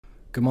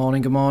Good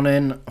morning, good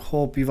morning.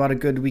 Hope you've had a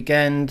good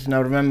weekend.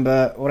 Now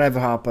remember, whatever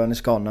happened,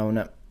 it's gone now,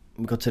 innit?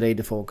 We've got today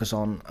to focus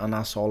on, and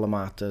that's all that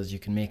matters. You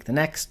can make the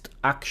next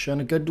action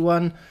a good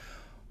one,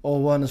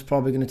 or one that's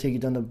probably going to take you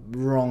down the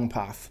wrong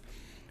path.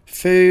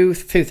 Few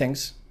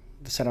things.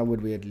 I said I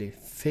would weirdly.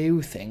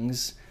 Few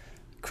things.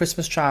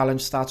 Christmas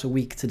challenge starts a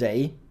week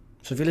today.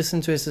 So if you listen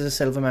to this as a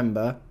silver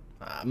member,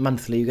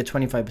 monthly you get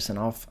 25%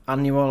 off.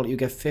 Annual you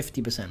get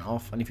 50%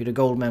 off. And if you're a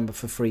gold member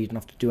for free, you don't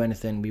have to do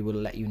anything. We will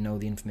let you know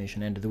the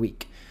information end of the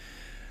week.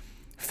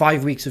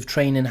 5 weeks of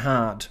training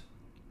hard.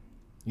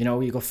 You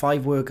know, you got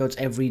 5 workouts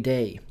every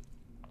day.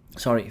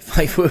 5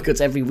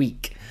 workouts every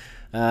week.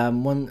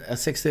 One at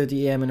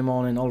 6:30 a.m. in the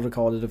morning, all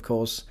recorded, of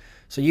course.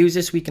 So use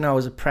this week now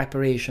as a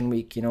preparation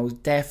week. You know,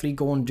 definitely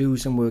go and do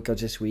some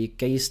workouts this week.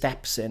 Get your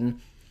steps in.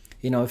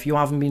 You know, if you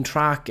haven't been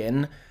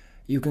tracking,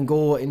 you can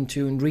go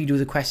into and redo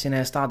the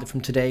questionnaire started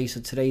from today. So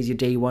today's your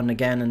day one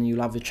again, and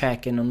you'll have a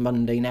check-in on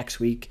Monday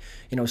next week.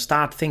 You know,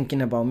 start thinking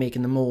about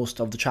making the most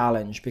of the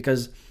challenge,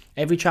 because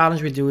every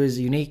challenge we do is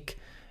unique.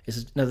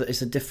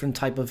 It's a different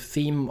type of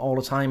theme all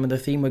the time, and the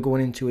theme we're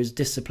going into is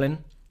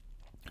discipline.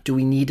 Do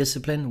we need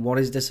discipline? What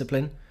is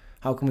discipline?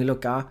 How can we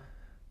look at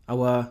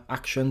our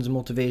actions,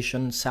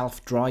 motivation,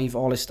 self-drive,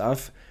 all this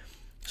stuff?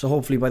 So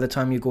hopefully by the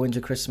time you go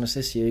into Christmas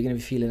this year, you're going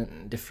to be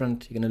feeling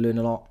different. You're going to learn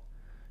a lot.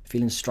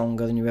 Feeling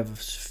stronger than you ever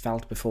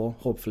felt before,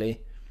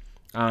 hopefully.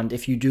 And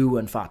if you do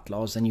want fat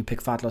loss and you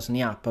pick fat loss in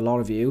the app, a lot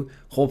of you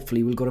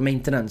hopefully will go to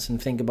maintenance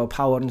and think about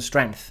power and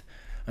strength,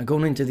 and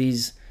going into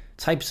these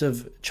types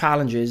of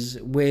challenges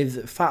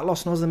with fat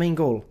loss not as the main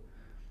goal.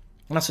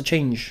 And that's a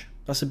change.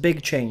 That's a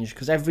big change,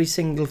 because every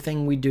single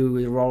thing we do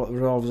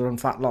revolves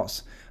around fat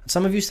loss. And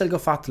some of you still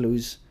got fat to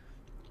lose.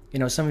 You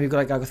know, some of you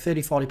got I got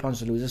 30-40 pounds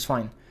to lose. That's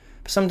fine.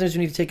 But sometimes you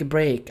need to take a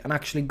break and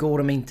actually go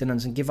to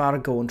maintenance and give that a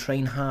go and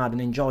train hard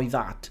and enjoy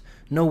that,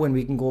 knowing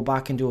we can go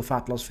back and do a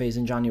fat loss phase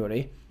in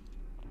January,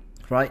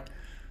 right?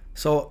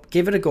 So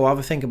give it a go, have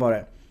a think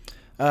about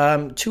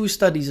it. 2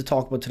 studies to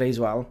talk about today as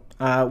well.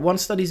 One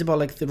study is about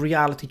like the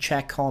reality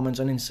check comments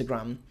on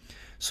Instagram.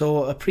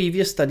 So a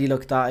previous study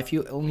looked at if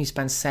you only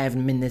spend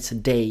 7 minutes a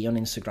day on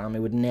Instagram, it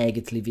would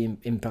negatively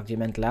impact your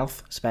mental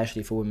health,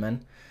 especially for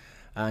women,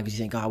 because you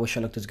think, I wish I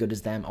looked as good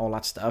as them, all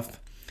that stuff.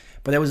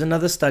 But there was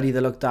another study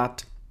that looked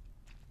at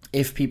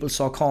if people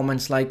saw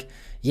comments like,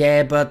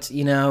 yeah, but,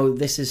 you know,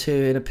 this is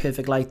her in a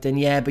perfect light, and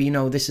yeah, but, you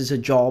know, this is a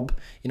job,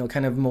 you know,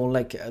 kind of more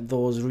like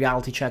those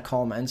reality check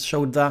comments,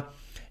 showed that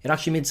it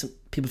actually made some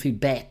people feel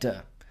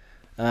better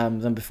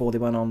than before they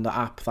went on the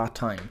app that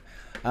time.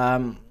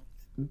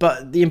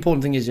 But the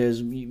important thing is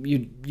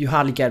you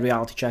hardly get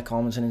reality check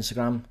comments on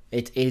Instagram.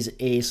 It is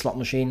a slot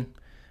machine.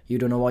 You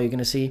don't know what you're going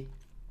to see.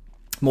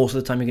 Most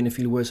of the time you're going to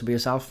feel worse about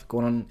yourself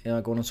going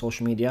on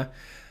social media.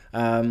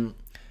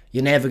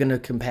 You're never going to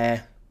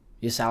compare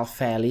yourself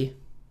fairly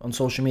on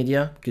social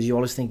media, because you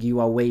always think you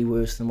are way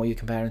worse than what you're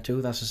comparing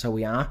to. That's just how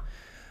we are.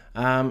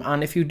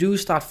 And if you do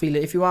start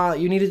feeling,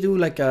 you need to do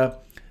like a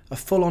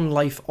full-on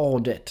life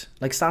audit.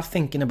 Like, start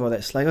thinking about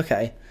this. Like,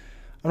 okay,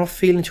 I'm not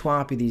feeling too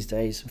happy these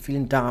days. I'm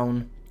feeling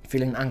down,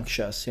 feeling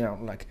anxious.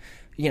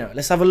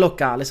 Let's have a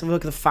look at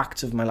the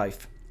facts of my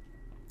life.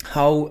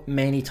 How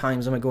many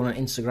times am I going on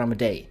Instagram a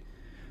day?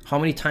 How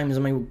many times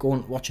am I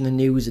going watching the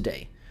news a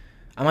day?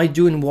 Am I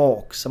doing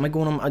walks? Am I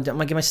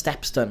getting my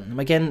steps done? Am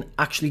I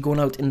actually going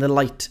out in the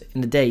light in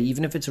the day,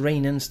 even if it's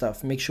raining and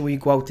stuff? Make sure you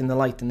go out in the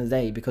light in the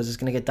day, because it's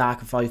going to get dark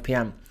at 5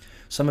 p.m.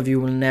 Some of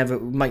you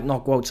might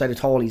not go outside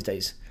at all these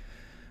days.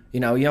 You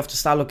know, you have to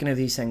start looking at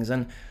these things,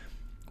 and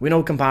we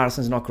know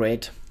comparison's not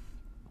great.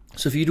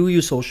 So if you do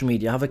use social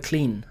media, have a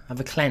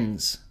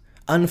cleanse.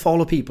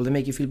 Unfollow people that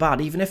make you feel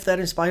bad, even if they're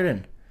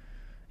inspiring.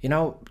 You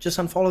know, just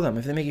unfollow them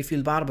if they make you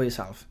feel bad about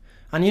yourself.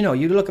 And you know,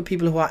 you look at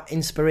people who are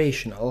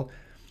inspirational,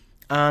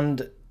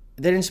 and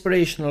they're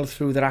inspirational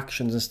through their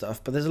actions and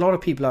stuff, but there's a lot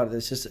of people out there,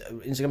 it's just,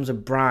 Instagram's a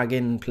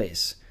bragging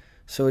place.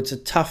 So it's a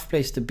tough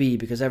place to be,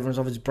 because everyone's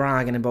always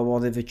bragging about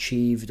what they've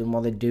achieved and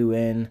what they're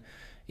doing,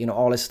 you know,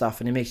 all this stuff,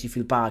 and it makes you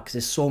feel bad, because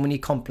there's so many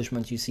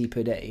accomplishments you see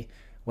per day,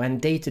 when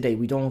day to day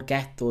we don't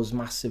get those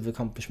massive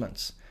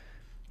accomplishments,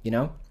 you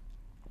know?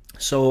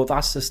 So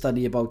that's the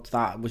study about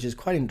that, which is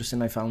quite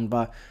interesting, I found.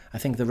 But I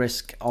think the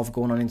risk of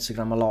going on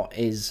Instagram a lot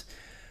is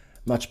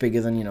much bigger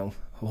than, you know,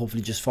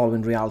 hopefully just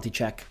following reality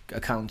check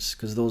accounts,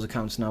 because those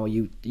accounts now are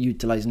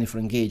utilizing it for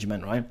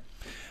engagement, right?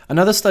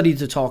 Another study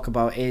to talk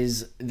about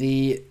is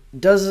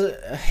does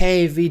a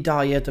heavy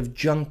diet of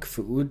junk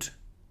food,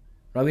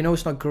 right? We know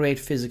it's not great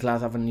physical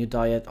health having your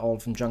diet all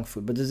from junk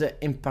food, but does it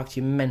impact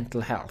your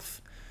mental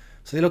health?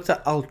 So they looked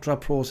at ultra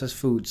processed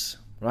foods,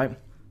 right?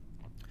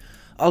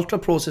 Ultra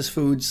processed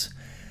foods,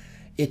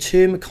 a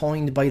term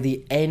coined by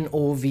the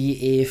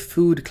NOVA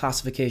food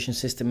classification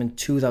system in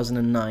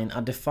 2009,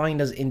 are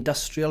defined as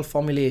industrial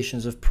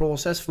formulations of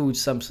processed food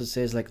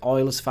substances like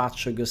oils, fat,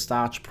 sugar,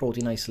 starch,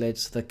 protein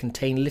isolates that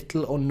contain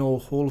little or no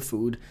whole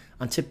food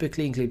and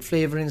typically include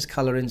flavorings,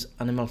 colorings,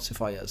 and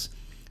emulsifiers.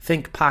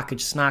 Think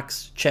packaged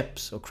snacks,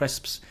 chips or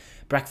crisps,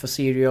 breakfast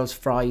cereals,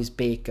 fries,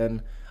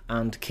 bacon,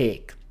 and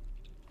cake.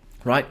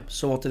 Right,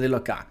 so what do they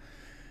look at?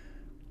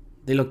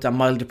 They looked at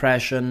mild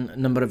depression, a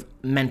number of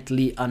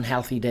mentally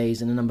unhealthy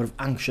days, and a number of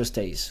anxious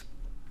days.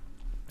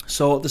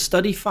 So the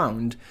study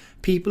found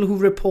people who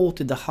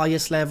reported the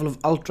highest level of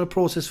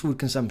ultra-processed food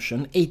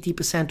consumption,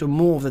 80% or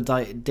more of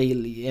the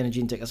daily energy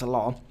intake, that's a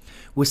lot,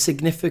 were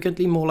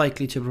significantly more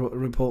likely to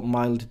report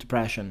mild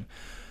depression,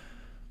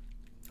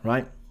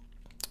 right?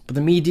 But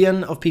the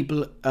median of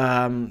people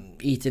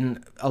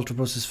eating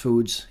ultra-processed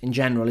foods in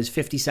general is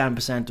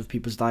 57% of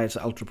people's diets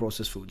are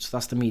ultra-processed foods.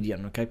 That's the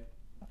median, okay?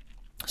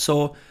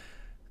 So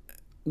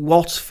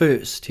what's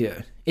first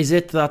here? Is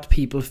it that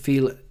people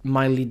feel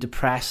mildly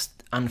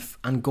depressed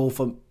and go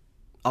for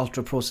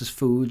ultra-processed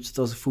foods,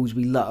 those foods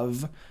we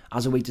love,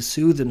 as a way to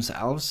soothe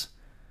themselves?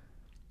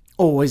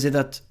 Or is it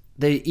that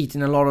they're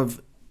eating a lot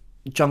of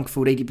junk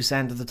food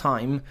 80% of the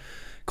time,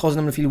 causing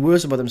them to feel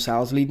worse about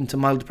themselves, leading to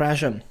mild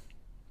depression?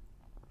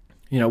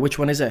 You know, which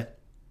one is it?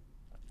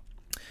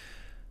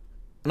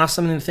 And that's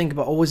something to think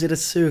about. Or is it a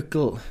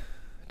circle?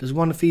 Does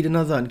one feed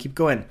another and keep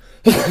going?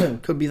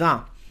 Could be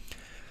that.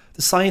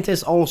 The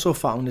scientists also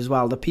found as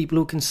well that people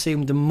who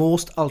consumed the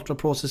most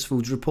ultra-processed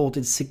foods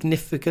reported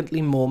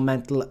significantly more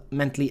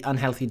mentally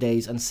unhealthy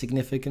days and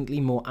significantly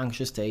more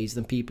anxious days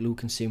than people who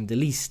consumed the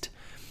least.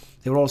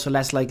 They were also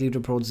less likely to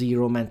report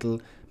zero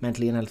mentally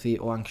unhealthy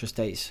or anxious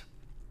days.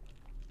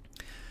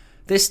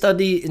 This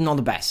study is not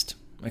the best.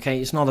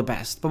 Okay, it's not the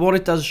best. But what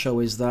it does show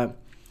is that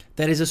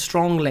there is a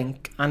strong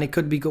link, and it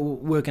could be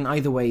working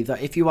either way,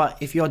 that if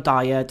your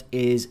diet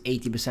is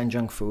 80%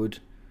 junk food,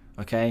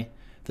 okay,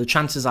 the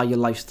chances are your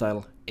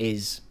lifestyle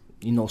is,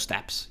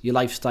 steps. Your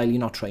lifestyle, you're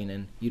not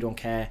training, you don't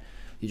care,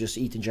 you're just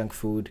eating junk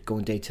food,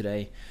 going day to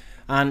day.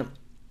 And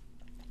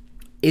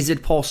is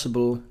it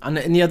possible? And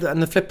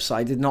the flip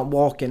side, they're not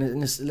walking.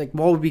 And it's like,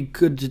 what would be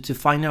good to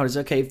find out is,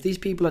 okay, if these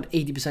people had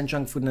 80%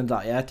 junk food in a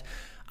diet,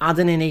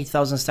 adding in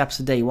 8,000 steps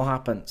a day, what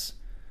happens?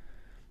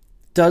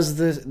 Does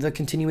the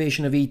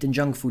continuation of eating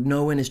junk food,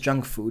 knowing it's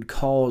junk food,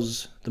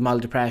 cause the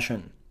mild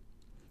depression?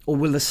 Or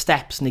will the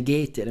steps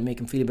negate it and make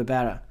them feel a bit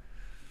better?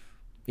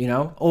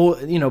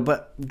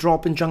 But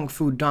dropping junk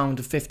food down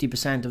to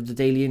 50% of the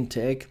daily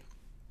intake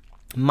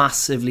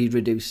massively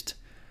reduced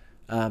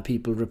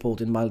people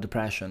reporting mild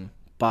depression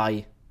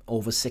by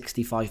over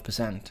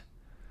 65%.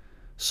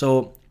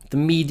 So the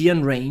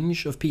median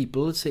range of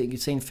people, saying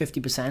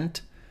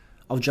 50%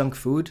 of junk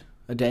food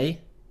a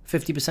day,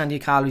 50% of your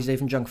calories a day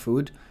from junk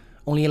food,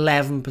 only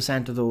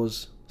 11% of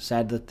those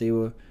said that they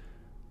were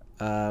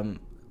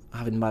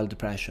having mild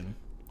depression,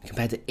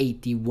 compared to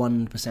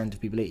 81%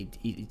 of people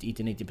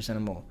eating 80% or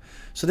more.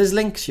 So there's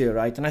links here,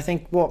 right? And I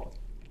think what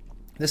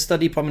this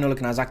study probably not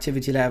looking at is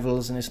activity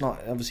levels, and it's not,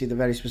 obviously, they're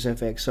very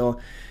specific. So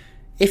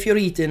if you're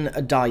eating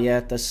a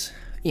diet that's,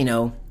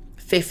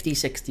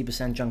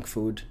 50-60% junk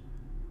food,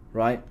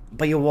 right,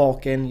 but you're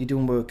walking, you're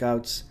doing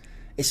workouts,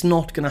 it's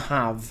not going to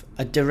have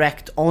a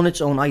direct, on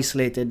its own,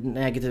 isolated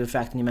negative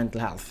effect on your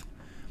mental health.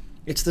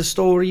 It's the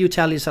story you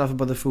tell yourself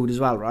about the food as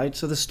well, right?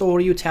 So the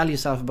story you tell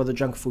yourself about the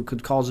junk food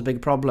could cause a big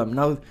problem.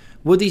 Now,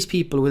 would these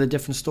people with a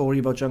different story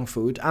about junk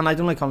food, and I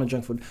don't like calling it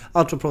junk food,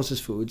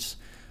 ultra-processed foods,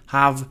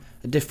 have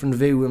a different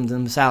view of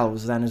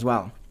themselves then as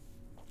well?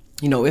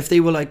 If they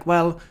were like,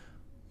 well,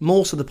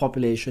 most of the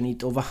population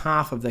eat over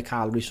half of their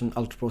calories from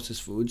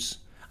ultra-processed foods,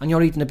 and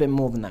you're eating a bit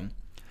more than them.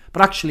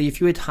 But actually, if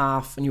you ate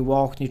half and you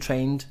walked and you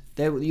trained,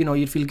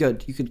 you'd feel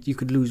good. You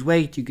could lose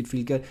weight. You could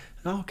feel good.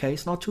 Okay,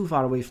 it's not too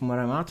far away from where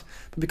I'm at.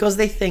 But because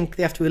they think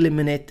they have to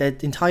eliminate their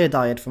entire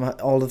diet from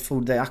all the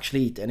food they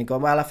actually eat, and they go,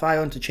 well, if I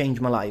want to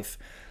change my life,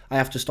 I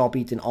have to stop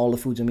eating all the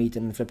foods I'm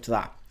eating and flip to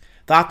that.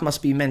 That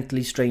must be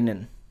mentally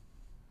straining,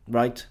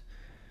 right?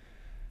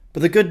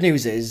 But the good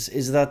news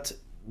is that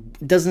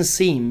it doesn't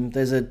seem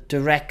there's a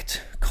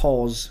direct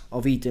cause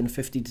of eating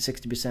 50 to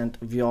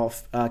 60% of your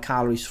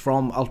calories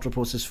from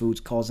ultra-processed foods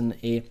causing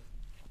a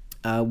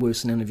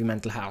worsening of your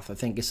mental health. I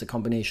think it's a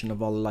combination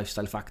of all the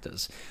lifestyle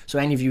factors. So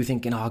any of you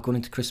thinking, going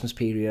into Christmas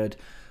period,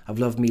 I've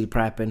loved meal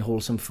prepping,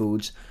 wholesome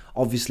foods.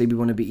 Obviously, we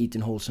want to be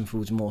eating wholesome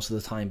foods most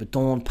of the time, but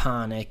don't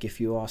panic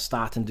if you are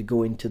starting to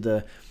go into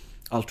the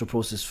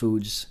ultra-processed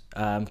foods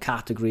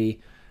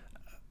category,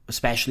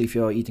 especially if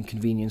you're eating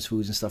convenience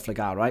foods and stuff like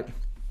that, right?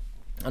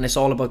 And it's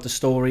all about the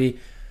story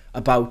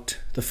about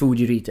the food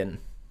you're eating.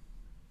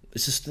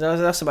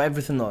 That's about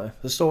everything though.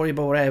 The story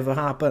about whatever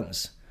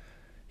happens.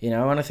 And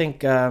I think,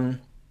 don't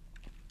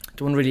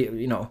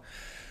really,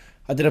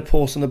 I did a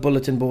post on the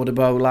bulletin board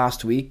about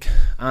last week,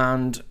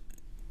 and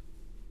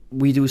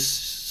we do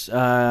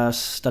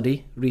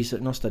survey. We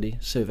did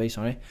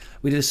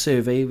a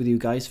survey with you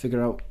guys,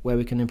 figure out where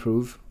we can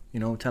improve,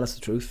 tell us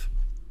the truth.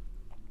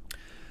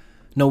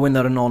 Knowing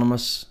that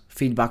anonymous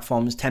feedback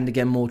forms tend to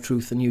get more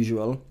truth than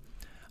usual.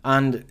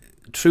 And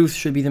truth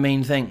should be the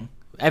main thing.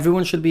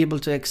 Everyone should be able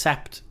to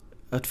accept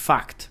a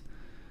fact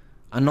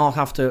and not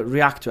have to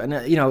react to it.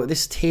 And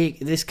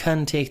this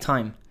can take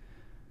time.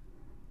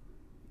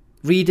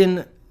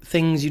 Reading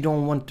things you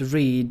don't want to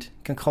read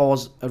can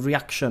cause a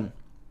reaction.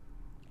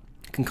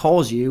 It can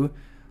cause you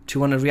to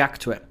want to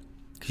react to it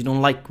because you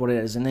don't like what it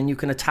is, and then you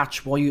can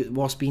attach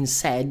what's being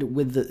said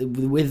with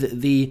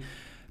the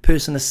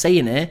person that's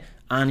saying it,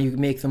 and you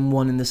make them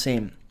one and the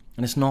same.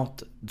 And it's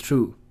not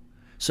true.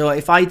 So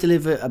if I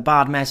deliver a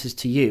bad message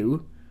to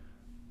you,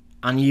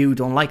 and you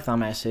don't like that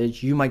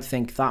message, you might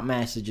think that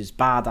message is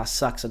bad, that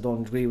sucks, I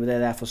don't agree with it,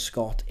 therefore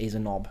Scott is a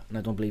knob, and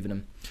I don't believe in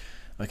him.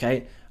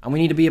 Okay? And we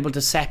need to be able to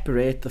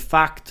separate the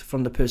fact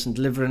from the person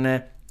delivering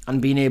it,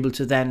 and being able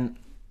to then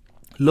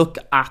look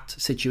at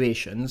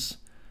situations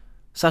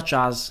such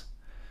as,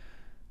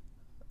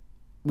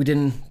 we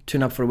didn't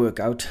turn up for a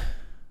workout,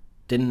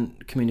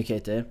 didn't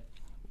communicate it,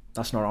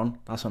 that's not on,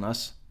 that's on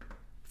us.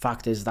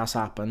 Fact is, that's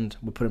happened,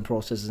 we're putting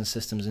processes and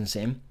systems in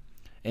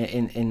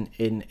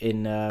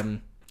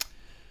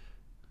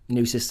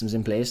new systems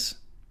in place.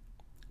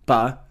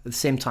 But at the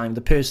same time,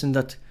 the person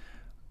that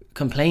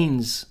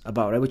complains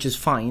about it, which is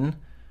fine,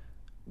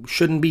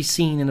 shouldn't be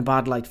seen in a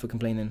bad light for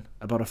complaining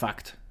about a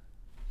fact.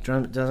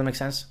 Does that make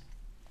sense?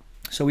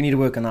 So we need to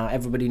work on that.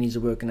 Everybody needs to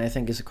work, and I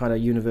think it's quite a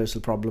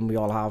universal problem we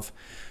all have.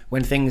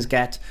 When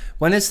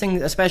there's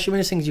things, especially when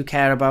there's things you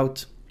care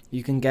about,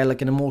 you can get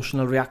like an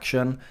emotional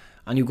reaction,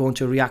 and you go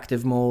into a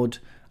reactive mode,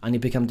 and you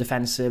become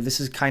defensive. This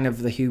is kind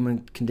of the human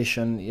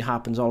condition. It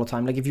happens all the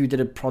time. Like if you did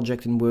a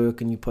project in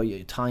work and you put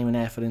your time and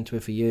effort into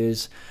it for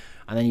years,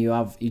 and then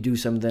you do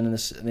something, and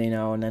this,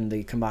 and then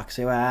they come back and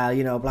say,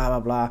 well, blah blah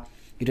blah,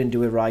 you didn't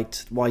do it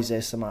right. Why is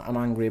this? I'm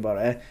angry about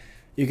it.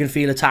 You can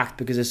feel attacked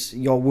because it's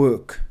your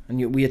work,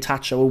 and we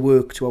attach our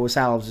work to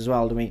ourselves as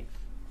well, don't we?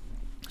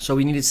 So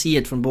we need to see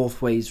it from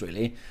both ways,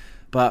 really.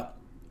 But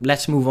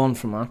let's move on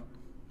from that.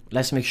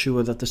 Let's make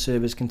sure that the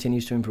service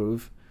continues to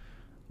improve.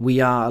 We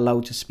are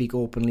allowed to speak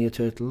openly at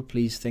Turtle.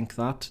 Please think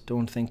that.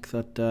 Don't think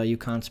that you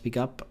can't speak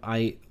up.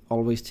 I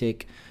always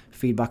take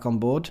feedback on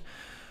board.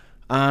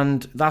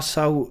 And that's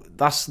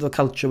the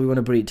culture we want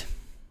to breed.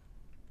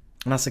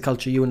 And that's the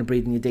culture you want to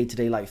breed in your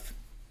day-to-day life.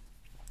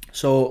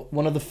 So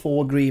one of the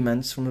 4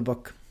 agreements from the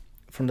book,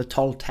 from the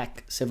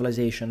Toltec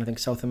civilization, I think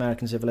South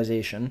American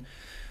civilization,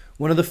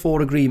 one of the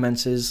 4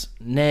 agreements is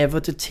never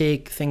to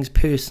take things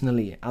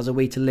personally as a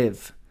way to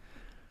live.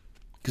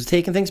 Because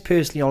taking things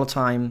personally all the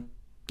time,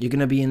 you're going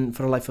to be in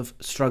for a life of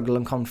struggle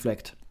and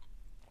conflict.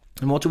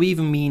 And what do we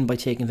even mean by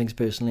taking things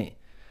personally?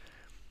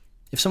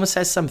 If someone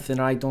says something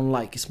I don't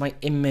like, it's my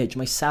image,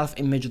 my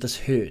self-image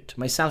that's hurt.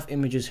 My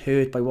self-image is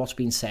hurt by what's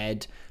been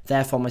said.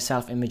 Therefore, my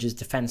self-image is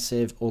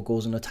defensive or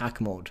goes in attack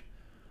mode,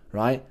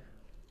 right?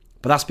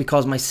 But that's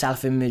because my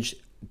self-image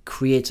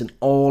creates an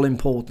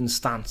all-important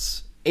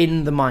stance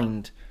in the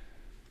mind.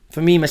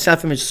 For me, my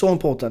self-image is so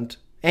important.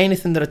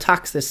 Anything that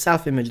attacks this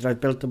self-image that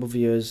I've built up over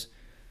years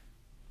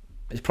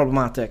is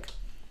problematic.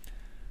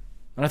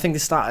 And I think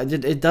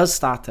it does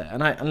start there.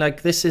 And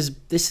this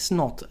is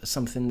not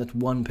something that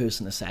one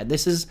person has said.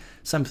 This is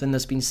something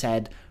that's been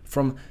said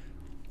from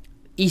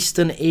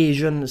Eastern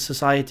Asian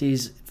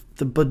societies,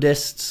 the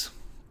Buddhists,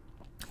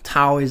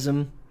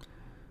 Taoism,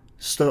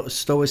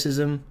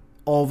 Stoicism,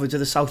 over to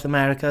the South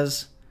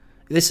Americas.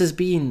 This has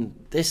been,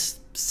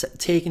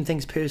 taking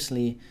things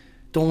personally,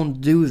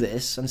 don't do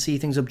this and see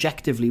things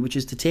objectively, which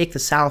is to take the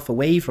self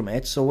away from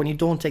it. So when you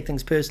don't take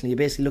things personally, you're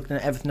basically looking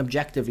at everything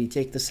objectively,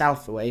 take the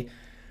self away.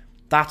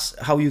 That's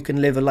how you can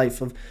live a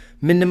life of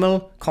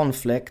minimal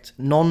conflict,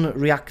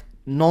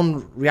 non-reactive,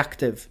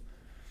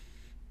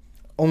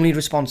 only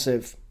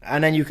responsive.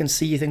 And then you can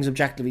see things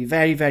objectively.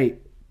 Very, very,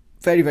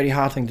 very, very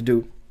hard thing to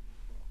do.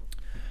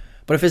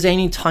 But if there's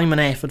any time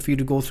and effort for you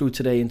to go through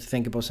today and to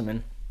think about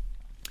something,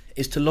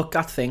 is to look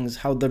at things,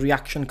 how the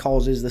reaction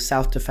causes the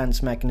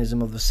self-defense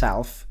mechanism of the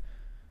self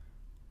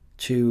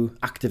to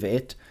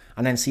activate,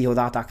 and then see how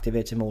that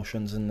activates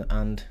emotions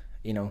and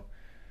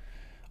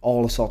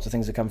all the sorts of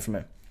things that come from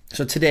it.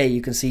 So today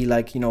you can see,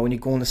 when you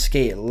go on the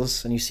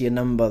scales and you see a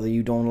number that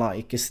you don't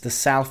like, it's the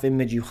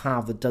self-image you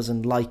have that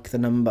doesn't like the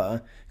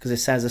number, because it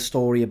says a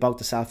story about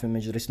the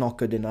self-image that it's not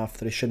good enough,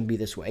 that it shouldn't be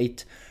this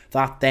weight.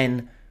 That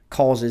then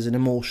causes an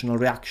emotional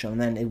reaction, and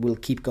then it will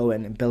keep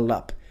going and build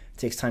up. It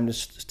takes time to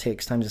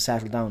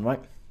settle down, right?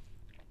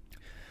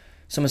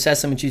 Someone says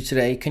something to you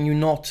today. Can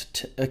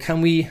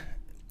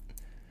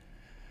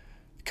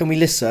we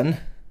listen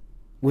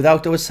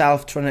without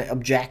ourselves trying to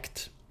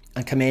object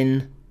and come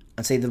in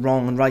and say the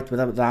wrong and right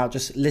without that?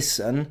 Just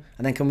listen,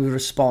 and then can we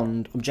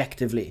respond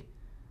objectively?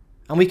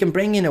 And we can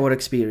bring in our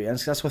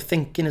experience. That's what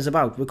thinking is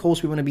about. Of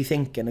course we want to be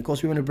thinking. Of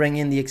course we want to bring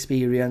in the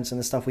experience and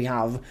the stuff we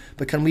have.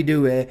 But can we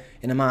do it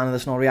in a manner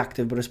that's not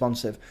reactive but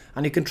responsive?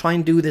 And you can try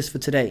and do this for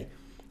today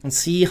and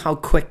see how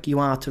quick you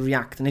are to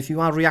react. And if you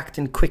are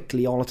reacting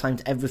quickly all the time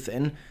to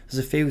everything,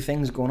 there's a few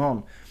things going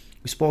on.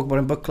 We spoke about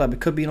in book club.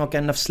 It could be you're not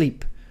getting enough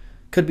sleep.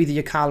 It could be that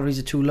your calories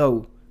are too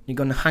low. You're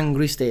going in a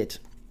hungry state.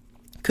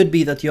 It could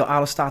be that your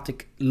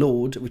allostatic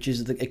load, which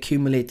is the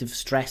accumulative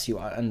stress you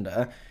are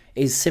under,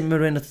 is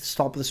simmering at the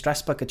top of the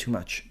stress bucket too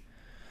much.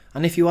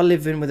 And if you are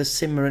living with a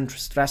simmering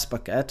stress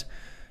bucket,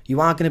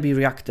 you are going to be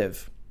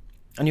reactive.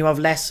 And you have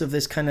less of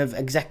this kind of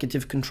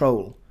executive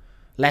control,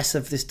 less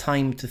of this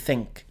time to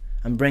think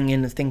and bring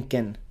in the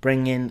thinking,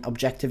 bring in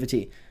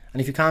objectivity.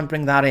 And if you can't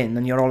bring that in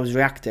and you're always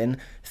reacting,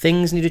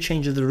 things need to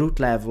change at the root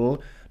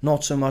level,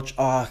 not so much,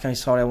 I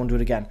won't do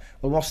it again.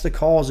 Well, what's the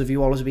cause of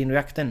you always being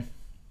reacting?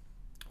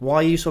 Why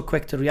are you so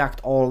quick to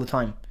react all the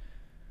time?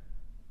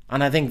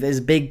 And I think there's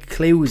big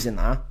clues in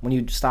that when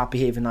you start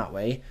behaving that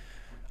way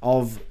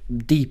of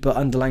deeper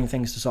underlying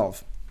things to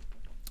solve.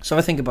 So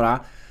I think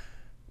about that.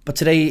 But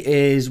today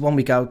is 1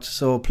 week out,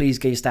 so please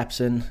get your steps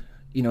in.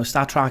 You know,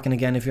 start tracking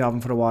again if you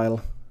haven't for a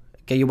while.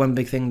 Get your one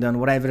big thing done,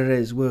 whatever it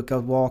is,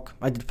 workout, walk.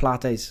 I did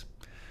Pilates.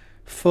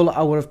 Full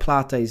hour of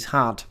Pilates,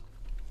 hard.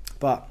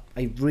 But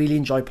I really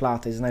enjoy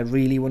Pilates, and I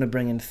really want to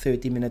bring in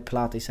 30-minute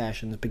Pilates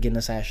sessions,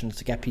 beginner sessions,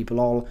 to get people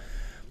all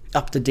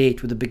up to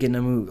date with the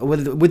beginner move,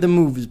 with the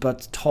moves,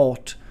 but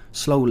taught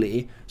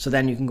slowly. So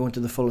then you can go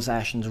into the full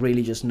sessions,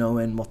 really just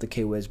knowing what the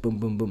cue is. Boom,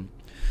 boom, boom.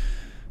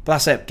 But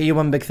that's it. Get your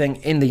one big thing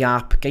in the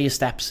app. Get your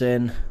steps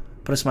in.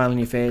 Put a smile on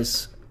your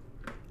face.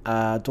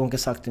 Don't get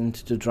sucked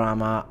into the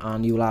drama,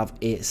 and you'll have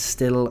a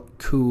still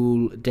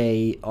cool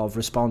day of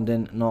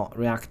responding, not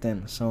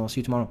reacting. So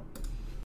see you tomorrow.